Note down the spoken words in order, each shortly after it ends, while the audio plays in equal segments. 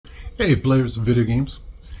Hey players of video games,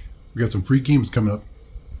 we got some free games coming up,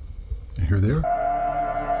 and here they are.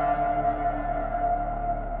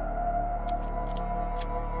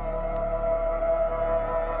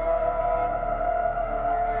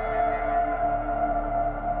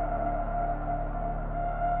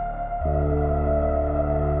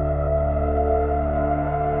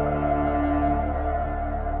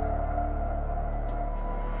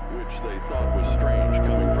 Which they thought was strange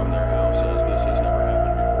coming from their house, as this has never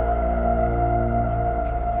happened before.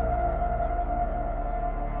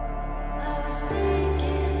 I was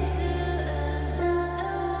taken to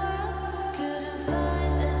another world, couldn't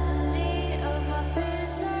find any of my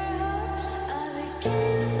fears or hopes. I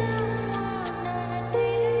became someone that I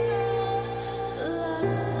didn't know,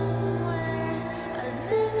 lost somewhere I'd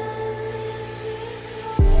never been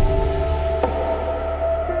before.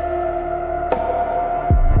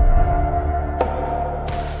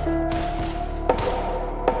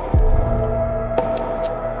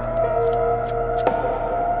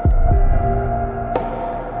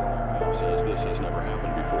 As this has never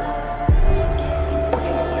happened before. I was taken to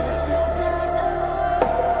another world,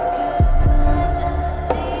 couldn't find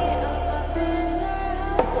any of my fears or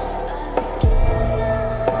hopes. I became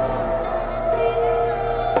someone that I didn't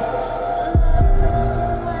know, lost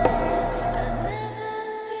somewhere I'd never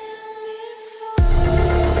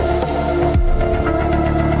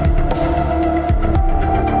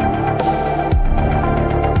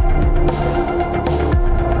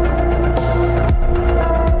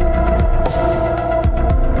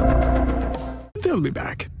They'll be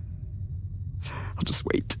back. I'll just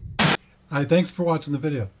wait. Hi, thanks for watching the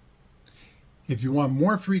video. If you want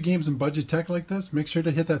more free games and budget tech like this, make sure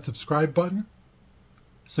to hit that subscribe button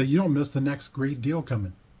so you don't miss the next great deal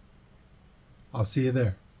coming. I'll see you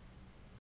there.